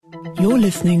You're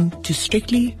listening to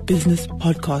Strictly Business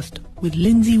Podcast with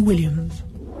Lindsay Williams.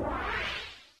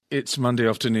 It's Monday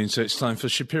afternoon, so it's time for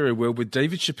Shapiro World with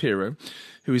David Shapiro,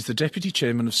 who is the Deputy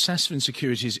Chairman of Sasfin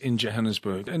Securities in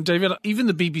Johannesburg. And David, even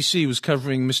the BBC was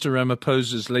covering Mr.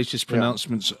 Ramaphosa's latest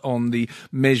pronouncements on the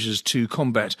measures to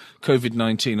combat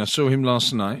COVID-19. I saw him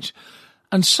last night,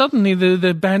 and suddenly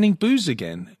they're banning booze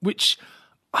again, which,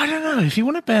 I don't know, if you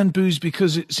want to ban booze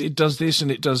because it does this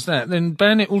and it does that, then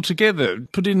ban it altogether.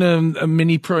 Put in a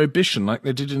mini prohibition like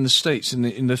they did in the States in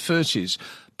the 30s.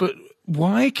 But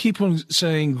why keep on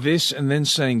saying this and then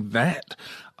saying that?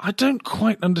 I don't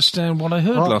quite understand what I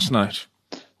heard last night.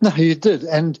 No, you did.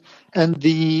 And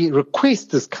the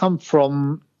request has come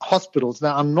from hospitals.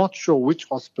 Now, I'm not sure which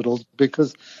hospitals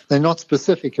because they're not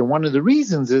specific. And one of the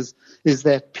reasons is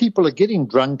that people are getting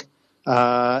drunk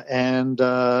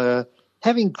and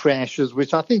having crashes,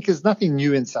 which I think is nothing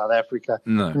new in South Africa.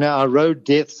 No. Now, our road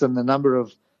deaths and the number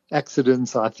of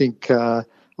accidents, I think, are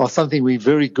something we're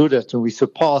very good at, and we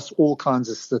surpass all kinds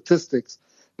of statistics.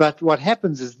 But what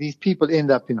happens is these people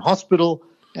end up in hospital,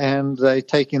 and they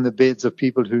take in the beds of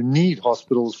people who need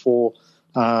hospitals for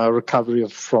recovery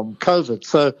from COVID.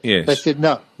 So They said,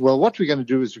 no, well, what we're going to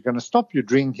do is we're going to stop you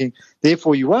drinking.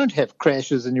 Therefore, you won't have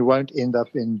crashes and you won't end up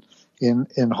in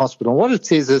hospital. And what it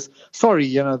says is, sorry,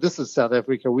 this is South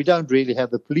Africa. We don't really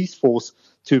have the police force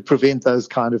to prevent those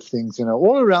kind of things.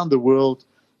 All around the world,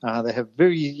 they have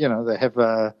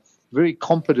very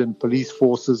competent police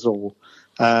forces or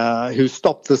who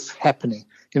stop this happening,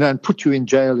 and put you in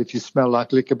jail if you smell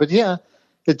like liquor. But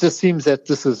it just seems that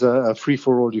this is a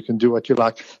free-for-all. You can do what you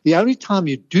like. The only time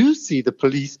you do see the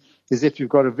police is if you've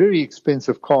got a very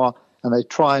expensive car and they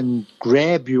try and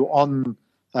grab you on,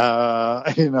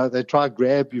 they try to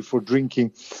grab you for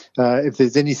drinking if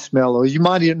there's any smell, or you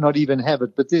might not even have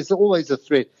it, but there's always a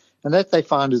threat. And that they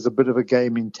find is a bit of a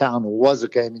game in town, or was a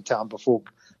game in town before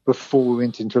we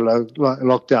went into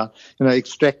lockdown.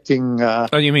 Extracting.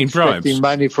 You mean bribes?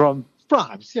 Money from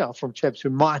bribes, from chaps who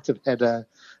might have had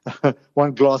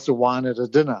one glass of wine at a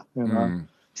dinner.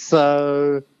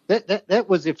 So that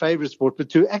was their favourite sport. But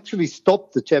to actually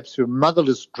stop the chaps who are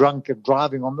motherless, drunk, and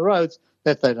driving on the roads,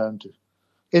 that they don't do.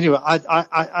 Anyway,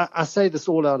 I say this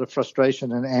all out of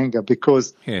frustration and anger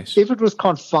because if it was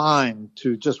confined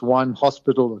to just one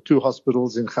hospital or two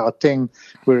hospitals in Gauteng,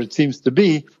 where it seems to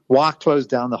be, why close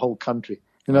down the whole country?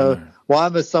 Why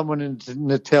must someone in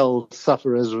Natal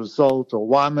suffer as a result, or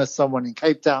why must someone in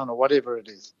Cape Town, or whatever it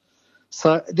is?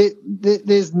 So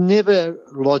there's never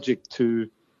logic to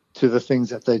the things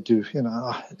that they do.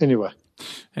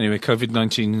 Anyway,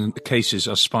 COVID-19 cases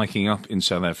are spiking up in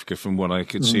South Africa from what I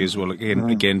could see as well.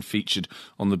 Again featured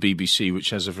on the BBC,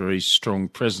 which has a very strong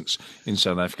presence in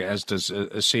South Africa, as does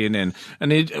CNN.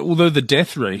 And although the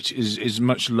death rate is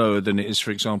much lower than it is, for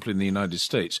example, in the United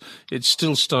States, it's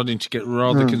still starting to get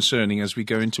rather concerning as we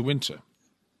go into winter.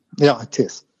 Yeah, it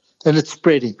is. And it's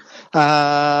spreading.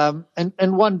 And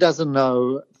one doesn't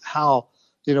know how,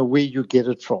 where you get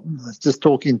it from. I was just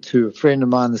talking to a friend of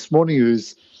mine this morning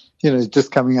who's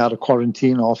just coming out of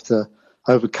quarantine after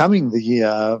overcoming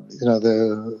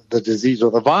the disease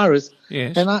or the virus.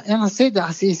 Yes. And I said,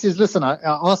 he says, listen, I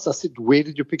asked, I said, where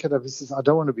did you pick it up? He says, I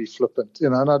don't want to be flippant,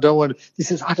 and I don't want to, he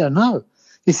says, I don't know.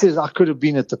 He says, I could have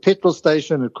been at the petrol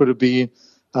station. It could have been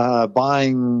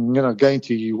buying, going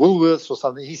to Woolworths or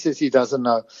something. He says he doesn't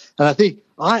know. And I think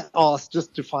I asked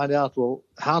just to find out, well,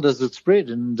 how does it spread?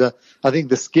 And I think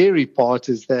the scary part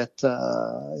is that,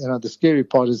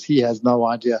 he has no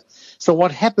idea. So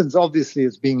what happens, obviously,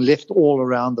 is being left all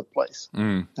around the place.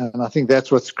 And I think that's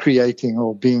what's creating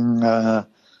or being,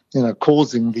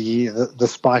 causing the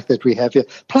spike that we have here.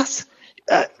 Plus,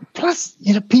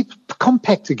 people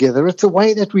compact together. It's a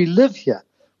way that we live here.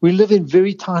 We live in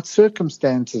very tight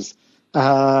circumstances.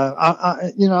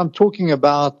 I'm talking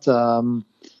about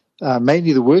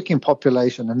mainly the working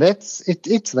population, and they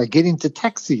get into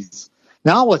taxis.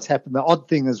 Now what's happened, the odd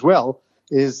thing as well,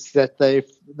 is that they're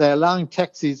allowing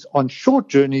taxis on short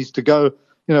journeys to go,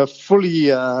 fully,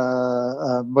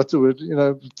 to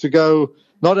go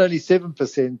not only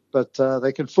 7%, but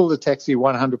they can fill the taxi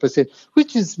 100%,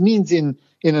 which means in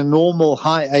a normal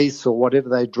high ace or whatever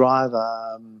they drive,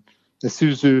 the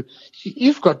Suzu,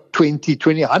 you've got 20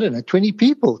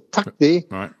 people tucked there,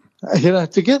 right.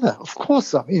 Together. Of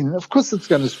course it's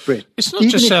going to spread. It's not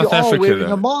just South Africa, wearing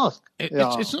though. A mask.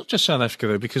 It's not just South Africa,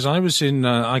 though, because I was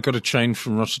I got a train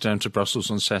from Rotterdam to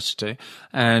Brussels on Saturday,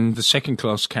 and the second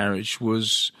class carriage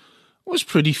was was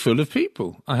pretty full of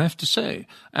people, I have to say.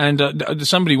 And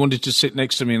somebody wanted to sit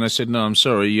next to me, and I said, no, I'm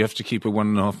sorry, you have to keep a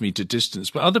 1.5 meter distance.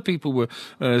 But other people were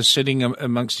sitting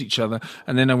amongst each other.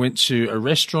 And then I went to a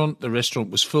restaurant. The restaurant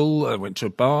was full. I went to a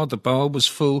bar. The bar was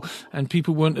full, and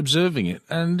people weren't observing it.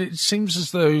 And it seems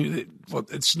as though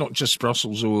it's not just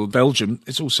Brussels or Belgium,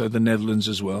 it's also the Netherlands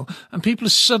as well. And people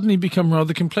have suddenly become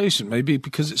rather complacent, maybe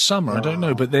because it's summer, I don't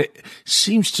know. But there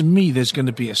seems to me there's going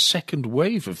to be a second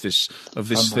wave of this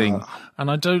thing. And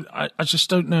I just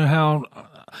don't know how.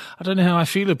 I don't know how I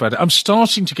feel about it. I'm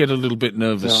starting to get a little bit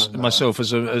nervous myself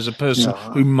as a person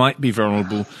who might be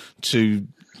vulnerable to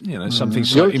something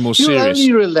slightly more serious. You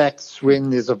only relax when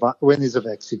there's a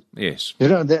vaccine. Yes,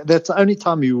 that's the only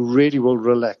time you really will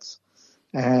relax.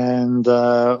 And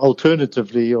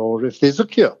alternatively, or if there's a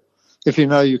cure, if you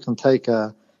know you can take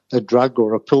a drug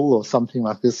or a pill or something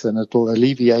like this, and it'll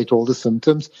alleviate all the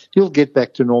symptoms, you'll get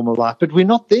back to normal life. But we're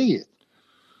not there yet.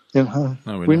 No,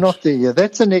 we're not there yet.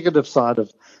 That's a negative side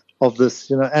of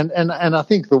this, and I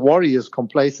think the worry is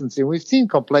complacency. And we've seen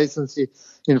complacency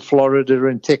in Florida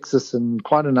and Texas and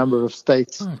quite a number of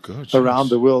states around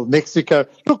the world. Mexico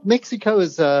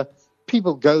is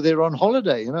people go there on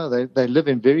holiday. They live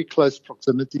in very close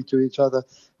proximity to each other.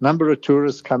 Number of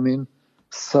tourists come in.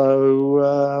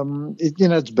 So,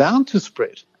 it's bound to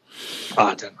spread.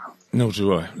 I don't know. Nor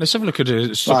do I. Let's have a look at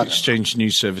a Stock Exchange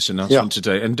News Service announcement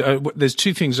today. And there's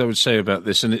two things I would say about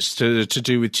this, and it's to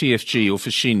do with TFG or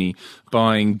Foschini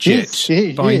buying Jet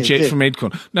from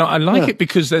Edcon. Now, I like it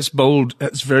because that's bold.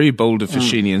 That's very bold of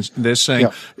Foschini, and they're saying,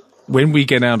 when we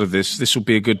get out of this will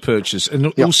be a good purchase. And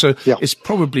also, they've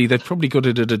probably got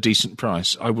it at a decent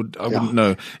price. I wouldn't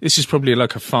know. This is probably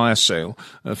like a fire sale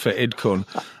for Edcon.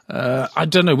 I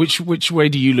don't know. Which way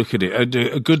do you look at it?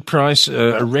 A good price,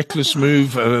 a reckless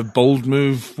move, a bold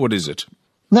move? What is it?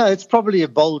 No, it's probably a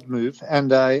bold move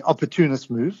and a opportunist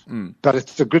move, but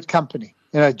it's a good company.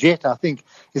 Jet, I think,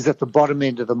 is at the bottom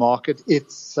end of the market.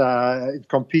 It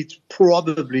competes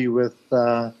probably with.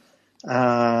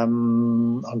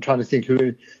 I'm trying to think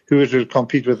who it would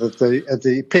compete with at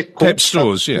the Pep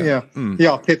stores.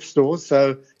 Pep stores.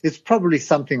 So it's probably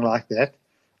something like that.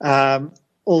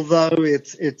 Although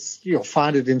you'll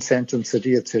find it in Sandton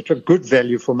City, etc. Good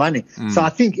value for money. So I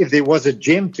think if there was a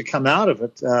gem to come out of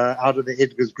it, out of the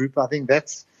Edgars Group, I think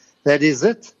that is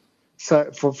it. So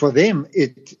for them,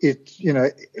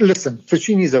 listen,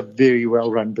 Foschini is a very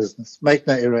well run business, make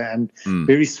no error, and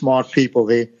very smart people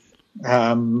there.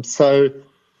 So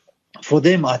for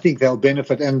them, I think they'll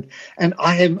benefit, and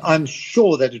I'm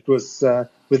sure that it was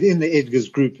within the Edgars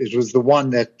Group, it was the one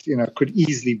that could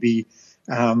easily be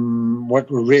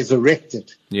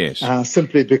resurrected. Yes,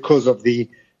 simply because of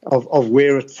of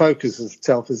where it focuses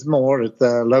itself is more at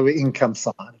the lower income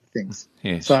side of things.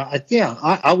 Yes. So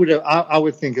I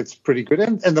would think it's pretty good,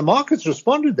 and the market's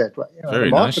responded that way. Very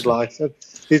the market likes it.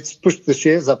 It's pushed the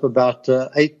shares up about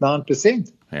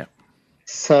 8-9%. Yeah.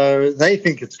 So they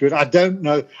think it's good. I don't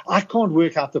know. I can't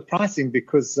work out the pricing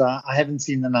because I haven't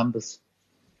seen the numbers.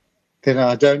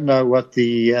 I don't know what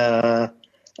the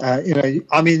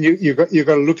you've got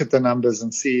to look at the numbers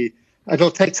and see.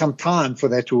 It'll take some time for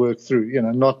that to work through.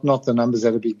 Not the numbers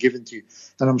that will be given to you.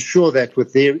 And I'm sure that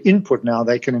with their input now,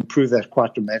 they can improve that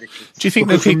quite dramatically. Do you think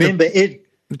they'll keep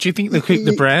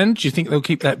the brand? Do you think they'll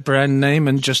keep that brand name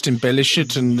and just embellish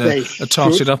it and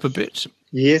tart it up a bit?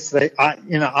 Yes,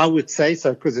 I would say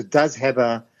so, because it does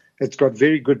it's got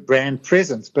very good brand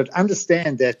presence. But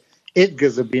understand that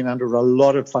Edgars have been under a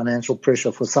lot of financial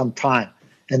pressure for some time,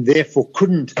 and therefore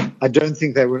I don't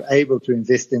think they were able to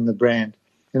invest in the brand,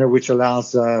 which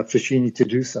allows Foschini to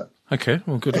do so. Okay,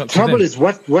 well, good luck. The trouble is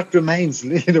what remains,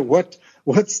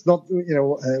 what's not,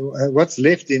 what's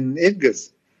left in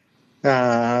Edgars.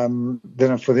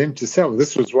 For them to sell.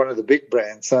 This was one of the big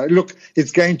brands. So look,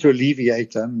 it's going to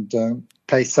alleviate and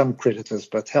pay some creditors,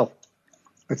 but hell,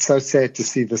 it's so sad to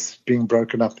see this being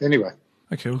broken up. Anyway.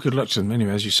 Okay, well, good luck to them.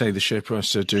 Anyway, as you say, the share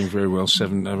price are doing very well,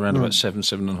 around about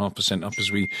 7.5% up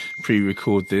as we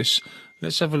pre-record this.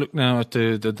 Let's have a look now at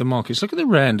the markets. Look at the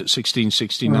rand at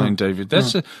 16.69, David.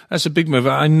 That's a big move.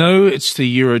 I know it's the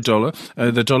euro dollar.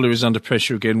 The dollar is under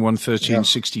pressure again,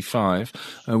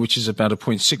 113.65, which is about a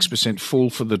 0.6% fall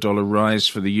for the dollar, rise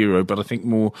for the euro, but I think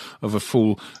more of a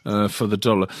fall for the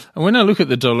dollar. And when I look at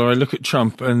the dollar, I look at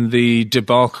Trump and the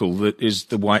debacle that is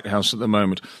the White House at the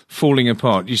moment, falling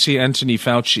apart. You see, Anthony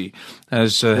Fauci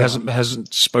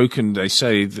hasn't spoken. They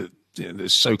say that the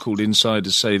so-called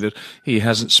insiders say that he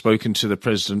hasn't spoken to the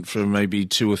president for maybe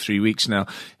 2 or 3 weeks now,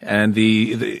 and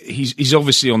he's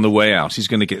obviously on the way out. He's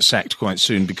going to get sacked quite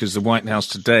soon because the White House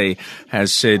today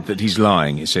has said that he's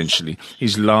lying. Essentially,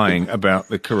 he's lying about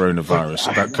the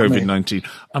coronavirus, about COVID-19,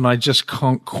 and I just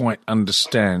can't quite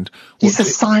understand. He's a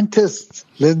scientist,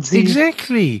 Lindsay.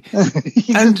 Exactly. He's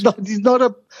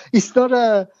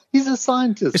a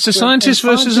scientist. It's a scientist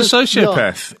versus a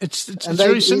sociopath. Yeah. It's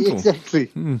very simple. Exactly.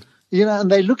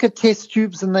 And they look at test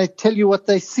tubes and they tell you what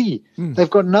they see. They've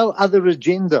got no other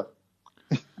agenda.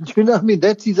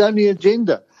 That's his only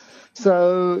agenda.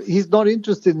 So he's not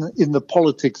interested in the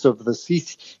politics of this.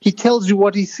 He tells you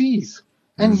what he sees.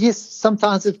 And yes,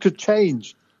 sometimes it could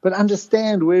change, but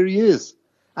understand where he is.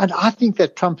 And I think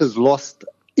that Trump has lost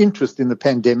interest in the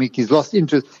pandemic. He's lost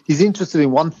interest. He's interested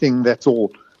in one thing, that's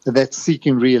all. That's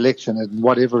seeking re-election and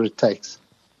whatever it takes.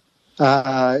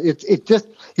 It just,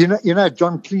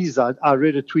 John Cleese, I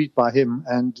read a tweet by him,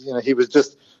 and he was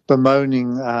just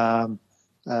bemoaning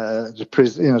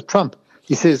Trump.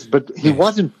 He says, but he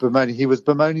wasn't bemoaning. He was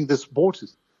bemoaning the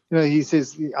supporters. He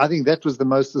says, I think that was the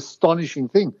most astonishing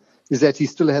thing, is that he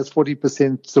still has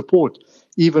 40% support.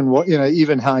 Even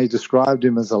how he described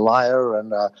him as a liar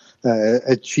and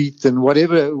a cheat and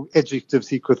whatever adjectives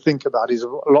he could think about. He's a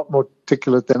lot more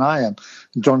articulate than I am,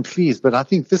 John Cleese. But I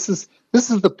think this is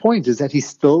the point, is that he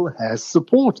still has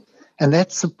support, and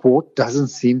that support doesn't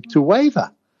seem to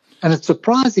waver. And it's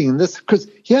surprising in this, because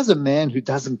here's a man who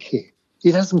doesn't care.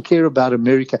 He doesn't care about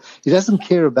America. He doesn't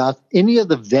care about any of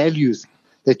the values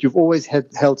that you've always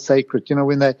held sacred.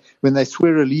 When they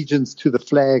swear allegiance to the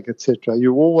flag, etc.,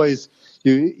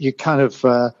 you kind of,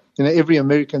 every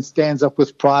American stands up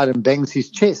with pride and bangs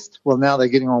his chest. Well, now they're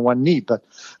getting on one knee, but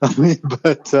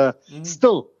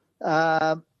still,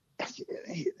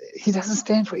 he doesn't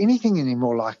stand for anything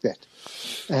anymore like that.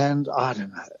 And I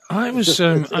don't know. It's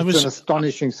an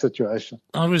astonishing situation.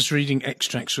 I was reading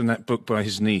extracts from that book by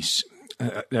his niece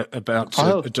about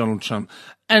Donald Trump,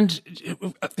 and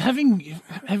having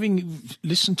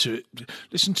listened to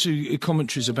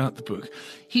commentaries about the book,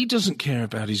 he doesn't care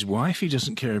about his wife, he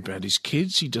doesn't care about his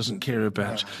kids, he doesn't care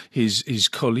about his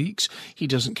colleagues, he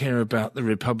doesn't care about the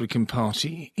Republican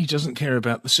Party, he doesn't care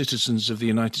about the citizens of the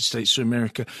United States of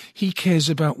America. He cares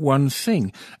about one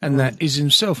thing, and that is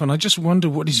himself. And I just wonder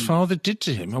what his father did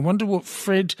to him. I wonder what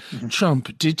Fred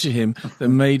Trump did to him that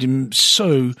made him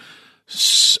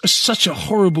such a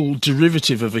horrible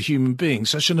derivative of a human being,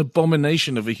 such an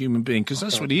abomination of a human being, because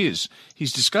that's what he is.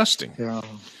 He's disgusting. Yeah.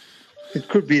 It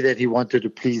could be that he wanted to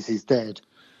please his dad.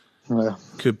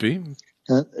 Could be.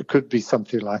 It could be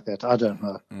something like that. I don't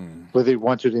know whether he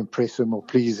wanted to impress him or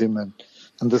please him, and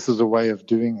this is a way of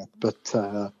doing it. But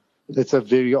it's a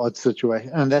very odd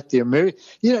situation. And that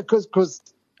because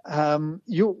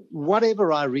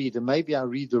whatever I read, and maybe I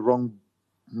read the wrong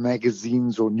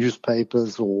magazines or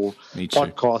newspapers or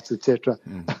podcasts, etc.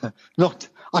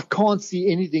 I can't see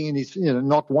anything in his,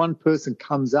 not one person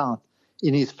comes out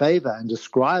in his favor and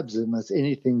describes him as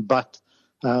anything but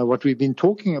what we've been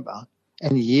talking about.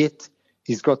 And yet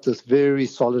he's got this very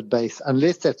solid base,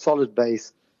 unless that solid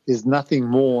base is nothing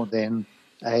more than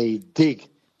a dig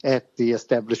at the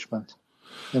establishment,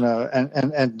 and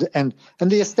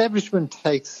the establishment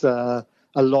takes a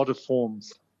lot of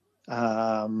forms.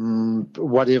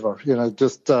 Whatever, who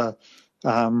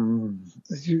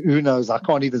knows? I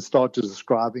can't even start to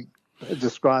describing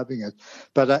it,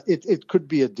 but it could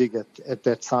be a dig at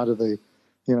that side of the,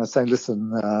 saying,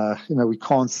 listen, we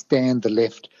can't stand the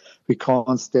left, we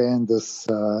can't stand this,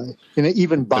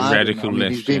 even Biden, the radical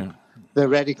left, the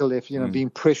radical left, being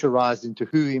pressurized into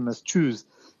who he must choose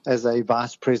as a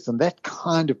vice president. That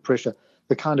kind of pressure,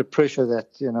 the kind of pressure that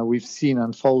we've seen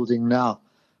unfolding now.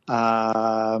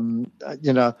 I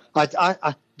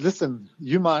listen.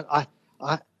 You might.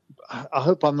 I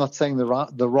hope I'm not saying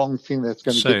the wrong thing that's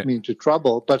going to get me into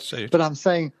trouble. But I'm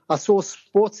saying I saw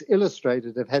Sports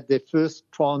Illustrated have had their first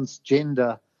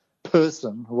transgender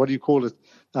person. What do you call it?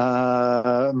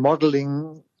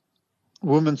 Modeling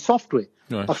woman software.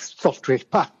 Right.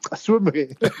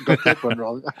 Swimwear. Got that one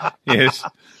wrong. Yes.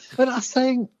 And I'm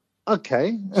saying,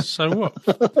 okay. So what?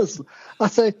 I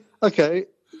say, okay.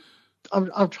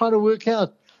 I'm trying to work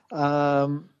out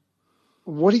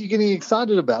what are you getting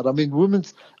excited about? I mean,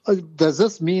 does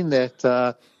this mean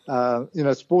that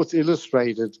Sports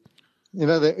Illustrated,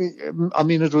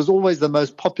 it was always the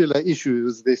most popular issue,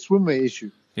 was their swimwear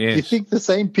issue. Yes. You think the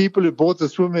same people who bought the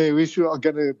swimwear issue are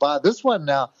going to buy this one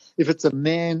now? If it's a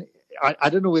man, I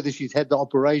don't know whether she's had the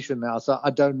operation now, so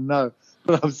I don't know.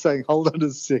 But I'm saying, hold on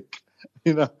a sec,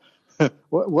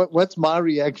 what's my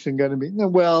reaction going to be? No,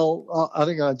 well, I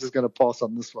think I'm just going to pass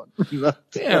on this one.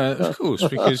 Yeah, of course,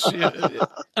 because,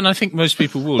 and I think most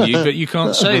people will. But you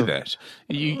can't say that.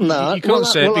 You can't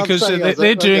say it because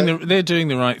they're doing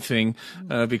the right thing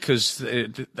because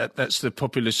that's the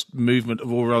populist movement,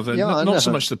 or rather, not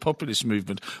so much the populist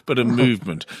movement, but a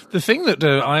movement. The thing that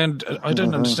I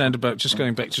don't understand about, just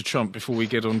going back to Trump before we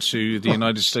get on to the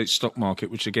United States stock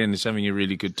market, which again is having a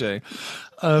really good day,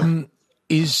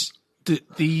 is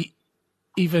the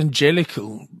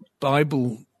evangelical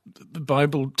Bible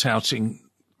touting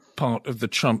part of the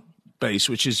Trump base,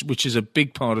 which is a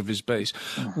big part of his base.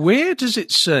 Where does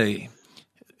it say,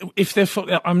 if they're,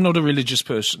 I'm not a religious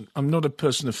person, I'm not a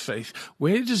person of faith,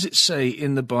 where does it say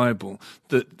in the Bible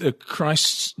that the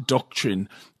Christ's doctrine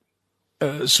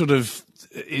sort of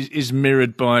is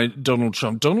mirrored by Donald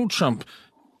Trump? Donald Trump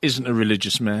isn't a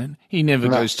religious man. He never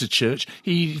goes to church.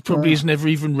 He probably has never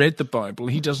even read the Bible.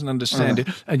 He doesn't understand it.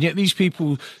 And yet these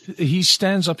people, he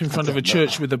stands up in front of a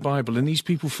church with the Bible, and these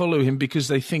people follow him because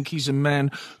they think he's a man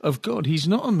of God. He's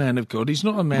not a man of God. He's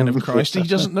not a man of Christ. He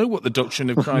doesn't know what the doctrine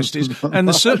of Christ is.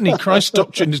 And certainly Christ's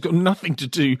doctrine has got nothing to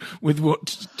do with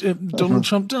what Donald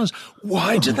Trump does.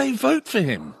 Why do they vote for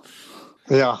him?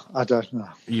 Yeah, I don't know.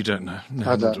 You don't know? No,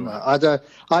 I don't know.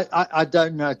 I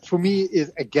don't know. For me,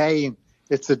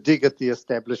 it's a dig at the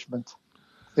establishment.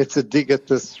 It's a dig at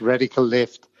this radical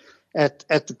left, at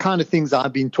the kind of things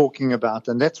I've been talking about.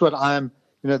 And that's what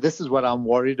this is what I'm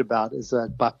worried about, is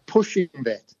that by pushing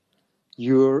that,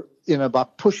 by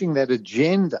pushing that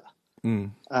agenda,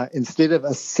 instead of a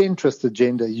centrist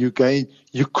agenda, you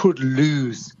could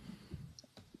lose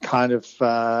kind of,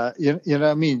 you know what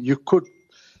I mean? You could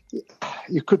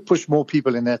push more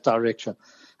people in that direction.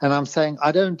 And I'm saying,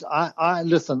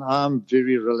 listen, I'm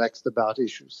very relaxed about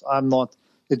issues.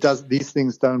 These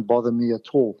things don't bother me at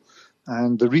all.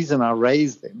 And the reason I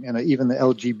raise them, even the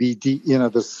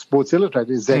LGBT, the Sports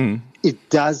Illustrated, is that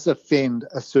it does offend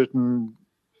a certain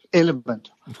element,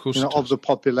 of the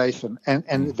population.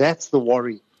 And that's the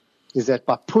worry, is that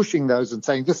by pushing those and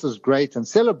saying this is great and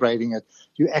celebrating it,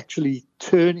 you actually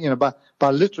turn,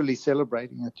 by literally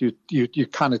celebrating it, you're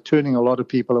kind of turning a lot of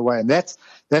people away. And that's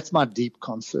my deep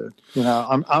concern.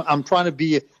 I'm trying to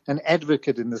be an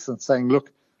advocate in this and saying,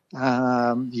 look,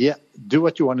 do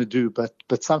what you want to do,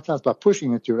 but sometimes by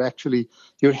pushing it,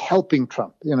 you're helping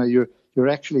Trump. You're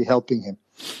actually helping him.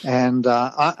 And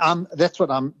that's what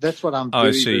I'm very,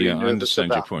 very nervous I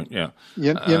understand about. your point. Yeah.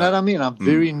 You know what I mean? I'm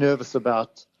very nervous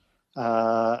about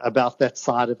that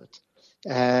side of it.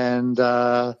 And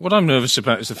what I'm nervous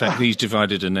about is the fact that he's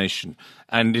divided a nation,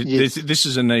 and this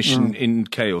is a nation in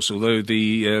chaos. Although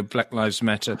the Black Lives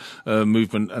Matter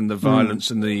movement and the violence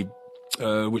and the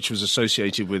which was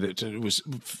associated with it was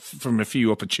from a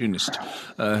few opportunists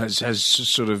has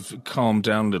sort of calmed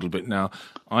down a little bit now.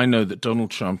 I know that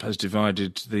Donald Trump has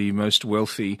divided the most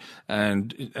wealthy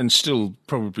and still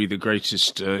probably the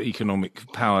greatest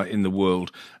economic power in the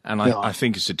world, and I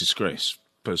think it's a disgrace,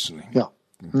 personally. Yeah.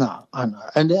 No, I know.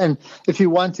 And if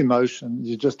you want emotion,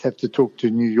 you just have to talk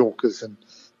to New Yorkers and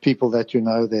people that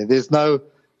there. There's no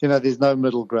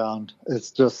middle ground. It's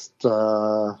just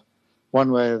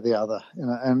one way or the other.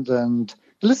 And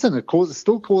listen, it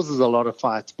still causes a lot of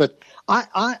fights. But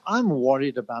I'm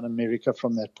worried about America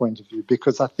from that point of view,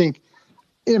 because I think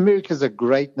America is a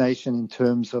great nation in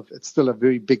terms of it's still a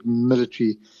very big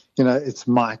military, its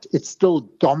might. It still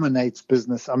dominates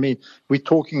business. I mean, we're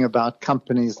talking about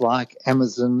companies like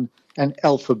Amazon and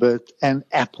Alphabet and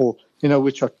Apple,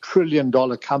 which are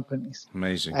trillion-dollar companies.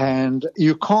 Amazing. And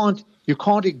you can't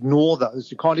ignore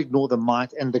those. You can't ignore the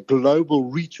might and the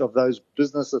global reach of those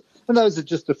businesses. And those are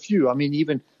just a few. I mean,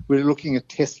 even we're looking at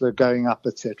Tesla going up,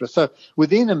 etc. So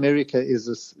within America is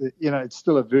this, it's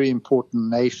still a very important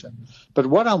nation. But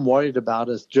what I'm worried about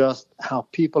is just how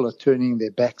people are turning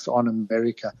their backs on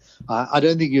America. I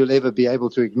don't think you'll ever be able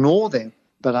to ignore them,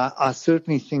 but I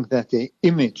certainly think that their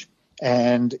image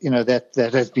and, that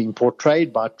has been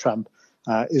portrayed by Trump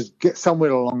is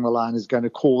somewhere along the line is going to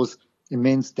cause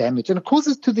immense damage, and it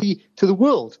causes to the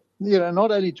world,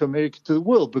 not only to America, to the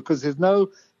world, because there's no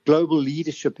global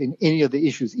leadership in any of the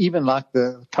issues, even like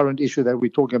the current issue that we're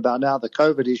talking about now, the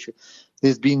COVID issue.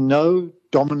 There's been no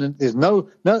dominant, there's no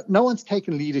one's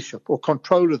taken leadership or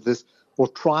control of this or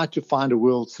tried to find a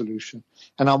world solution.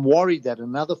 And I'm worried that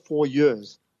another 4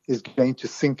 years is going to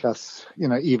sink us,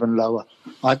 even lower.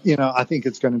 I think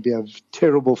it's going to be a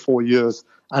terrible 4 years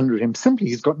under him. Simply,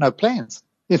 he's got no plans.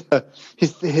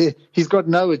 He's got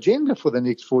no agenda for the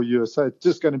next 4 years. So it's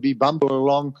just going to be bumble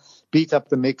along, beat up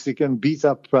the Mexican, beat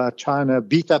up China,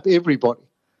 beat up everybody,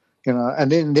 and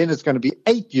then it's going to be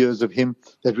 8 years of him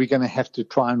that we're going to have to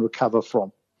try and recover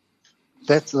from.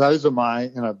 Those are my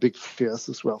big fears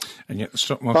as well. And yet the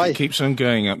stock market keeps on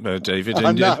going up there, David.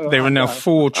 And there are now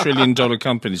 $4 trillion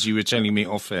companies, you were telling me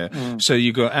off air. So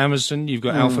you've got Amazon, you've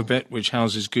got Alphabet, which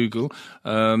houses Google.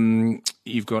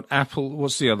 You've got Apple.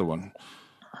 What's the other one?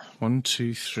 1,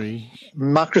 2, 3.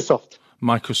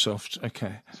 Microsoft,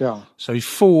 okay. Yeah. So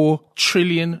 $4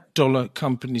 trillion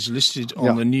companies listed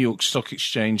on the New York Stock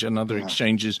Exchange and other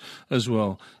exchanges as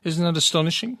well. Isn't that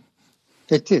astonishing?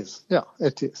 It is, yeah,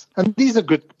 it is. And these are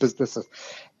good businesses.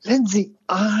 Lindsay,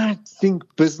 I think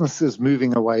business is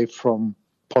moving away from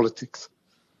politics.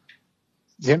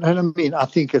 You know what I mean? I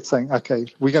think it's saying, okay,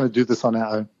 we're going to do this on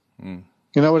our own.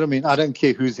 You know what I mean? I don't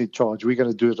care who's in charge. We're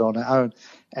going to do it on our own.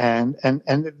 And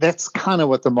that's kind of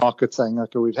what the market's saying.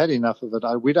 Okay, we've had enough of it.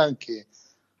 We don't care.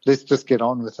 Let's just get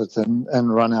on with it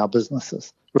and run our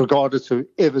businesses, regardless of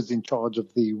whoever's in charge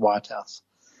of the White House.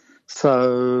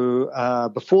 So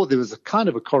before there was a kind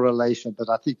of a correlation, but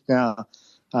I think now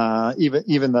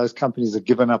even those companies have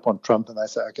given up on Trump and they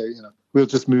say, okay, we'll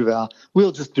just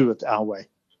do it our way.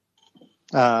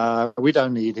 We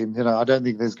don't need him. I don't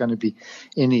think there's going to be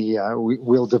any.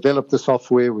 We'll develop the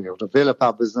software. We'll develop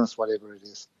our business, whatever it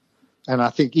is. And I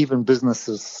think even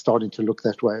businesses starting to look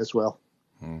that way as well.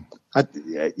 I'm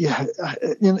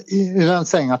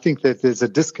saying I think that there's a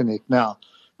disconnect now.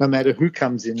 No matter who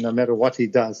comes in, no matter what he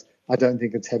does, I don't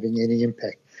think it's having any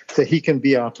impact. So he can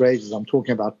be outrageous. I'm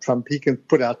talking about Trump. He can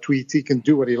put out tweets. He can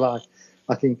do what he likes.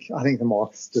 I think the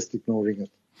market's just ignoring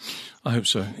it. I hope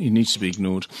so. He needs to be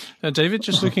ignored. David,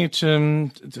 just looking at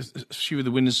a few of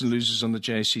the winners and losers on the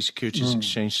JSE Securities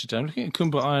Exchange today. I'm looking at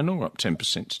Kumba Iron Ore up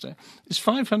 10% today. It's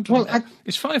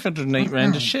 508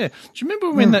 Rand a share. Do you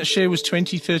remember when that share was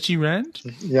 20, 30 Rand?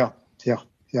 Yeah.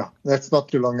 That's not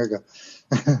too long ago.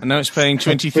 And now it's paying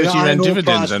 20, 30 Rand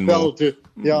dividends and more. The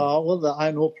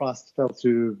iron ore price fell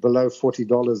to below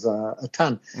 $40 a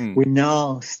ton. We're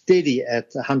now steady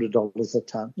at $100 a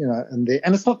ton, and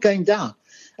it's not going down.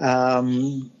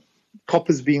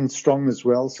 Copper's been strong as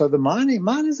well. So the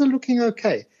miners are looking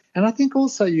okay. And I think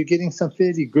also you're getting some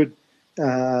fairly good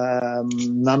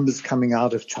numbers coming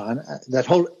out of China. That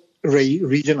whole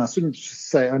region, I shouldn't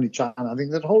say only China, I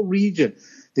think that whole region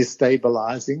is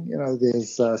stabilizing.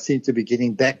 There's seem to be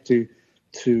getting back to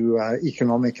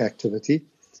economic activity.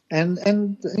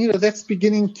 And that's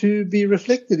beginning to be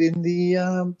reflected in the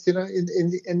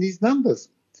in these numbers.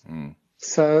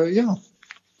 So yeah.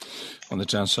 On the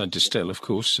downside, Distell, of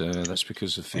course, that's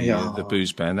because of the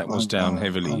booze ban. That was down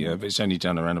heavily. It's only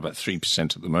down around about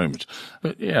 3% at the moment.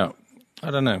 But yeah,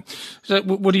 I don't know. So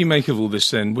what do you make of all this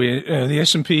then? The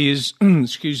S&P is,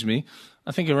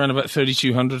 I think around about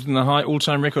 3,200 and the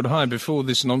all-time record high before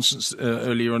this nonsense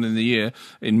earlier on in the year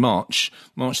in March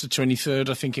the 23rd.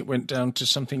 I think it went down to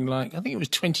something like, I think it was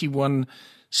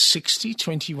 2160,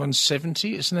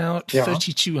 2170. It's now at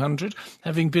 3,200,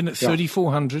 having been at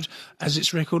 3,400 as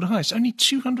its record high. It's only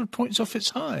 200 points off its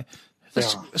high.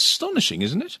 That's astonishing,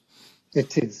 isn't it?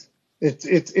 It is.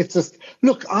 It's just,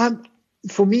 look,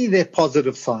 for me, they're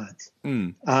positive signs.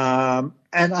 And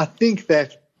I think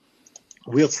that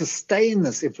we'll sustain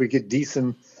this if we get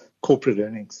decent corporate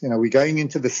earnings. We're going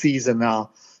into the season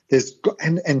now. For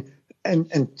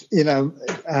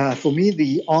me,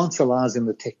 the answer lies in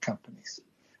the tech companies.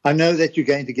 I know that you're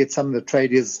going to get some of the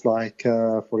traders like,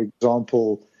 for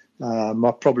example,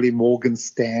 probably Morgan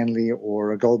Stanley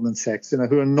or Goldman Sachs,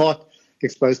 who are not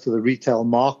exposed to the retail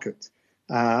market.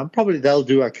 Probably they'll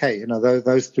do okay,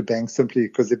 those two banks, simply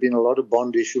because there's been a lot of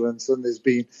bond issuance and there's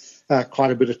been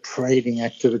quite a bit of trading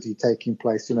activity taking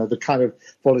place. The kind of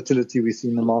volatility we see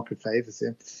in the market favors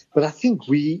them. But I think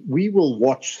we will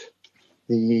watch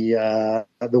the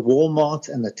Walmart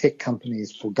and the tech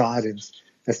companies for guidance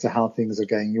as to how things are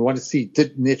going. You want to see,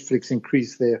 did Netflix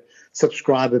increase their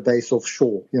subscriber base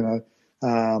offshore? You're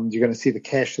going to see the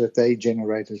cash that they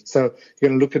generated. So you're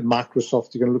going to look at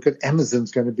Microsoft. You're going to look at Amazon's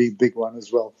going to be a big one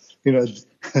as well.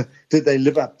 Did they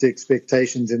live up to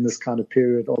expectations in this kind of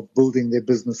period of building their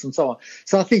business and so on?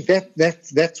 So I think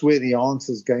that's where the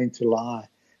answer is going to lie.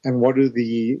 And what do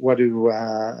the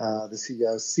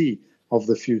CEOs see of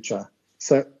the future?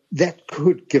 So that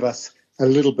could give us a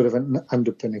little bit of an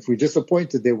underpin. If we're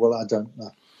disappointed there, well, I don't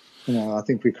know. I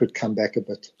think we could come back a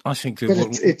bit. I think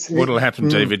that what will happen,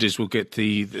 David, is we'll get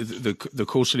the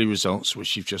quarterly results,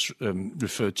 which you've just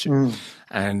referred to,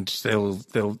 and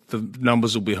the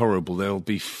numbers will be horrible. They'll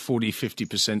be 40,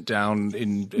 50% down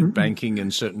in banking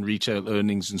and certain retail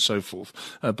earnings and so forth.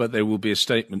 But there will be a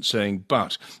statement saying,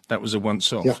 but that was a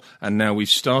once-off, and now we've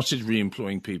started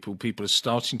re-employing people. People are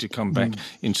starting to come back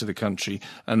into the country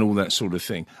and all that sort of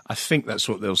thing. I think that's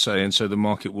what they'll say, and so the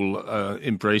market will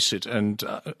embrace it and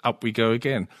up we go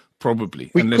again.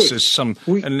 Probably, We unless could.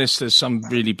 there's some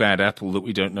really bad apple that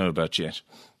we don't know about yet.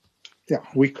 Yeah,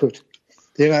 we could.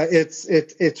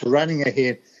 It's running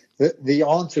ahead. The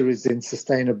answer is in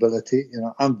sustainability.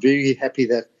 I'm very happy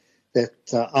that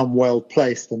I'm well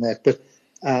placed in that. But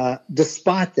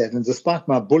despite that, and despite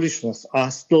my bullishness, I'm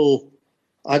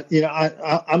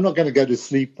not going to go to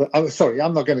sleep.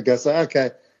 I'm not going to go say,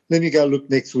 okay, let me go look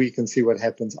next week and see what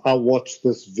happens. I watch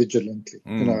this vigilantly.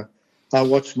 I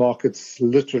watch markets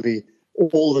literally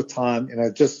all the time,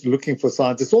 just looking for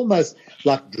signs. It's almost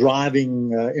like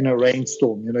driving in a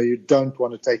rainstorm. You don't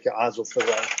want to take your eyes off the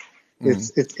road.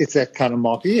 It's that kind of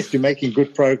market. Yes, you're making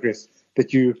good progress,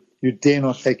 but you dare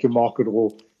not take your market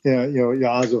or your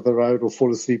eyes off the road or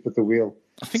fall asleep at the wheel.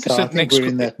 I think we're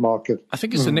in that market. I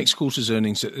think it's the next quarter's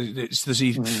earnings. It's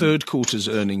the third quarter's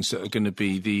earnings that are going to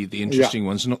be the interesting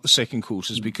ones, not the second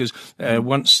quarter's, because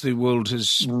once the world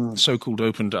has so-called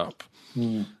opened up,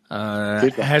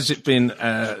 has it been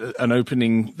an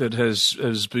opening that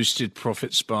has boosted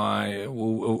profits by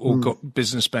or got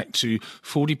business back to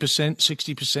 40%,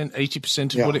 60%,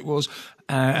 80% of what it was?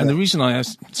 And the reason I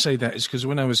say that is because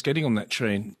when I was getting on that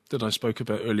train that I spoke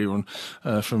about earlier on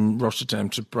from Rotterdam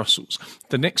to Brussels,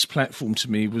 the next platform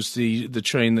to me was the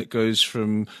train that goes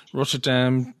from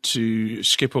Rotterdam to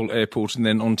Schiphol Airport and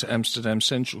then on to Amsterdam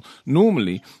Central.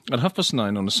 Normally, at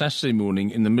 9:30 on a Saturday morning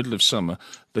in the middle of summer,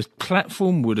 the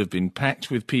platform would have been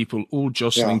packed with people all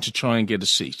jostling to try and get a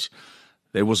seat.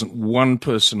 There wasn't one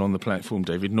person on the platform,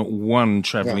 David, not one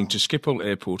travelling to Schiphol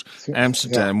Airport,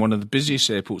 Amsterdam, one of the busiest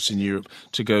airports in Europe,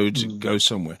 to go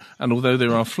somewhere. And although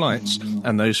there are flights,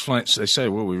 and those flights, they say,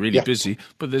 well, we're really busy,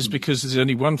 but because there's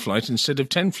only one flight instead of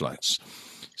 10 flights.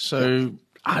 So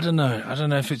I don't know. I don't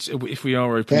know if we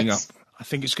are opening up. I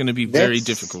think it's going to be very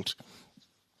difficult.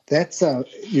 That's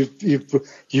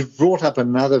you've brought up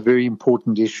another very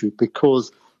important issue,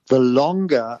 because the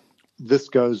longer this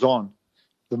goes on,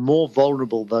 the more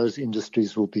vulnerable those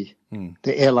industries will be.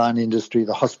 The airline industry,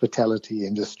 the hospitality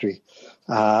industry,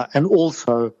 and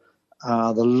also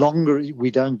the longer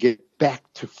we don't get back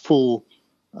to full,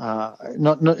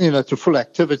 to full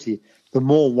activity, the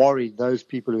more worried those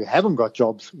people who haven't got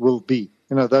jobs will be.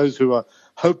 Those who are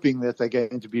hoping that they're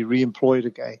going to be reemployed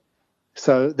again.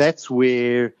 So that's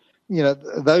where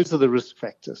those are the risk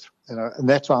factors. And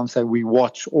that's why I'm saying we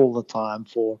watch all the time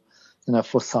for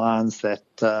signs that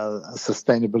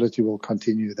sustainability will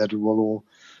continue, that it will all,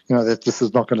 that this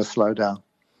is not going to slow down.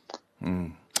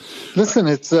 Listen,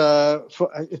 it's I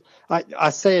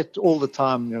say it all the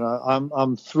time.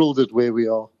 I'm thrilled at where we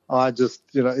are. I just,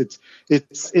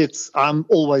 it's I'm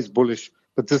always bullish,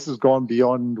 but this has gone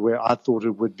beyond where I thought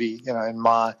it would be. In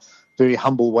my very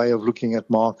humble way of looking at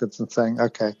markets and saying,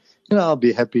 okay, I'll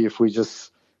be happy if we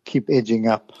just keep edging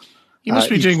up. You must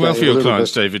be doing well for your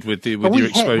clients, David, with your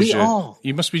exposure.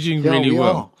 You must be doing really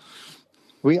well.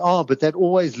 We are, but that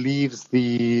always leaves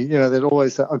that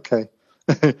always say, okay,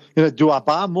 do I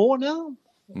buy more now?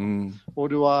 Or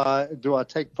do I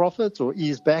take profits or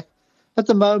ease back? At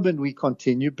the moment, we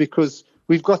continue because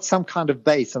we've got some kind of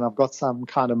base and I've got some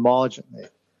kind of margin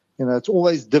there. It's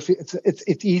always difficult.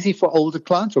 It's easy for older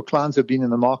clients or clients who have been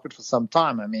in the market for some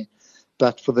time.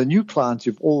 But for the new clients,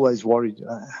 you've always worried,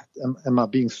 am I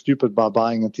being stupid by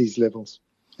buying at these levels?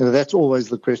 That's always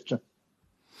the question.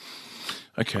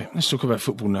 Okay, let's talk about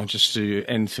football now, just to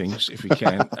end things, if we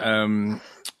can.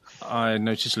 I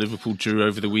noticed Liverpool drew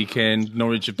over the weekend.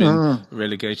 Norwich have been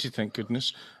relegated, thank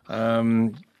goodness.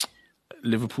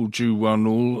 Liverpool drew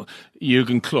 1-1.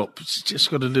 Jurgen Klopp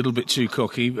just got a little bit too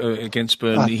cocky against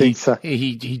Burnley. I think so.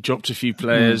 He dropped a few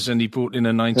players and he brought in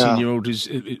a 19-year-old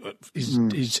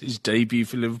his debut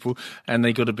for Liverpool, and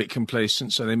they got a bit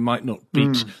complacent, so they might not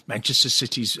beat Manchester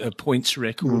City's points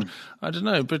record. I don't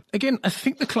know, but again, I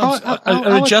think the clubs are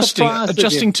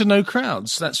adjusting to no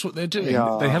crowds. That's what they're doing.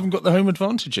 Yeah. They haven't got the home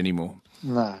advantage anymore.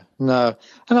 No. And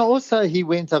also he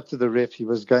went up to the ref. He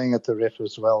was going at the ref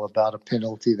as well about a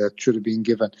penalty that should have been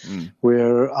given.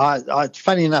 Where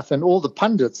funny enough, and all the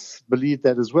pundits believed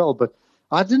that as well, but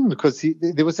I didn't, because he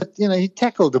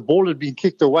tackled, the ball had been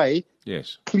kicked away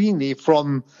cleanly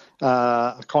from,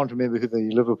 I can't remember who the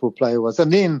Liverpool player was.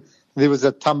 And then there was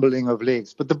a tumbling of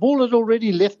legs, but the ball had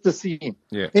already left the scene.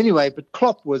 Yeah. Anyway, but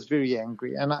Klopp was very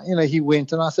angry, and he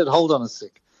went, and I said, hold on a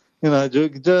sec.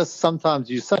 Just sometimes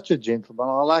you're such a gentleman.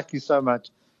 I like you so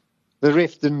much. The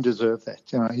ref didn't deserve that.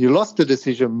 You lost the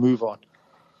decision, move on.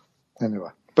 Anyway,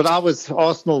 but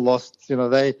Arsenal lost.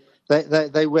 They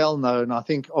well known. I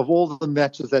think of all the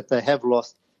matches that they have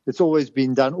lost, it's always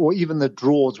been done, or even the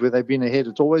draws where they've been ahead,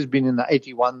 it's always been in the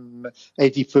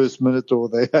 81st minute or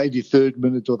the 83rd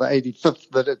minute or the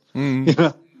 85th minute.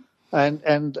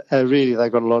 And really,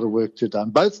 they've got a lot of work to do.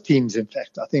 Both teams, in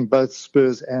fact, I think both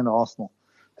Spurs and Arsenal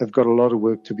have got a lot of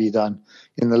work to be done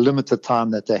in the limited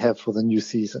time that they have for the new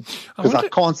season. Because I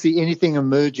can't see anything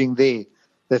emerging there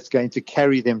that's going to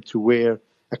carry them to where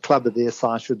a club of their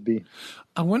size should be.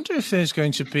 I wonder if there's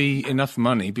going to be enough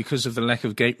money because of the lack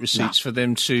of gate receipts for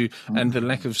them to, and the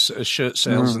lack of shirt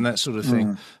sales and that sort of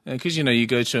thing. Because, you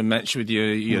go to a match with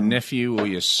your nephew or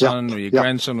your son or your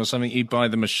grandson or something, you buy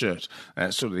them a shirt,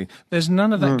 that sort of thing. There's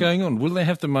none of that going on. Will they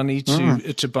have the money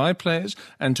to buy players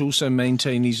and to also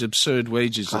maintain these absurd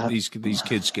wages that these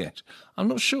kids get? I'm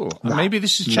not sure. Maybe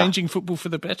this is changing football for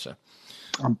the better.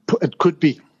 It could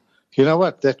be. You know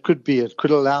what? That could be. It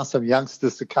could allow some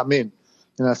youngsters to come in.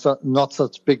 So not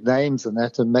such big names and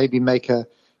that, and maybe make a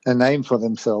name for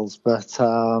themselves, but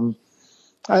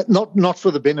not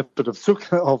for the benefit of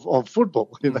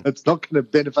football. It's not going to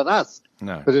benefit us.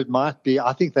 No. But it might be.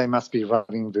 I think they must be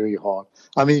running very hard.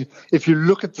 I mean, if you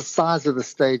look at the size of the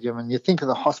stadium and you think of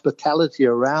the hospitality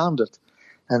around it,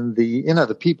 and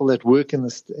the people that work in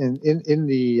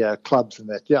the clubs and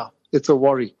that, it's a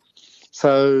worry.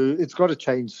 So it's got to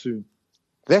change soon.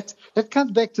 That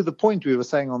comes back to the point we were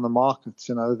saying on the markets,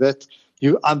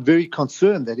 I'm very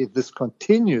concerned that if this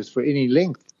continues for any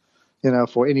length,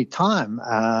 for any time,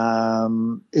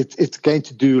 it's going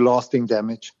to do lasting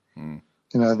damage.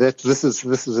 This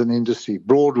is an industry.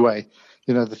 Broadway,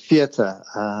 the theatre,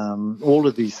 all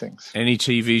of these things. Any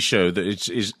TV show that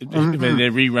they're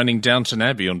rerunning Downton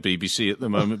Abbey on BBC at the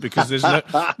moment because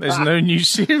there's no new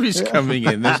series coming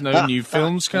in. There's no new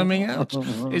films coming out.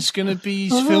 It's going to be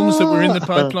films that were in the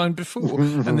pipeline before,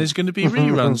 and there's going to be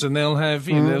reruns, and they'll have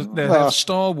they'll have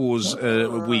Star Wars a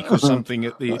week or something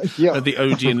at the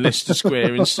Odeon Leicester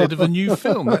Square instead of a new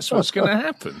film. That's what's going to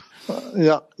happen.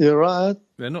 Yeah, you're right.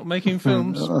 They're not making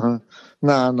films.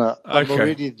 No.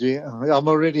 Okay. I'm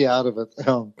already out of it.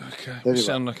 Okay. You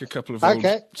sound like a couple of old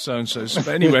so-and-sos.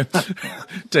 But anyway,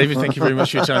 David, thank you very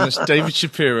much for your time. That's David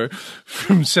Shapiro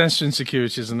from Sasfin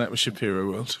Securities, and that was Shapiro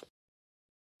World.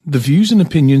 The views and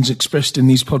opinions expressed in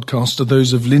these podcasts are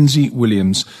those of Lindsay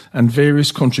Williams and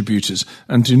various contributors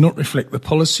and do not reflect the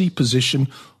policy, position,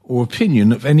 or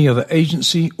opinion of any other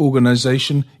agency,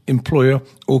 organisation, employer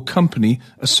or company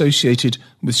associated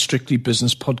with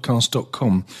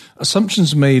strictlybusinesspodcast.com.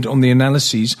 Assumptions made on the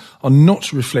analyses are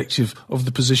not reflective of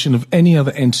the position of any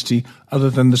other entity other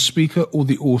than the speaker or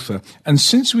the author. And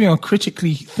since we are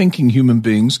critically thinking human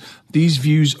beings, these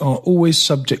views are always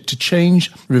subject to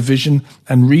change, revision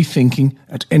and rethinking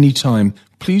at any time.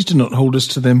 Please do not hold us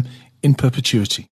to them in perpetuity.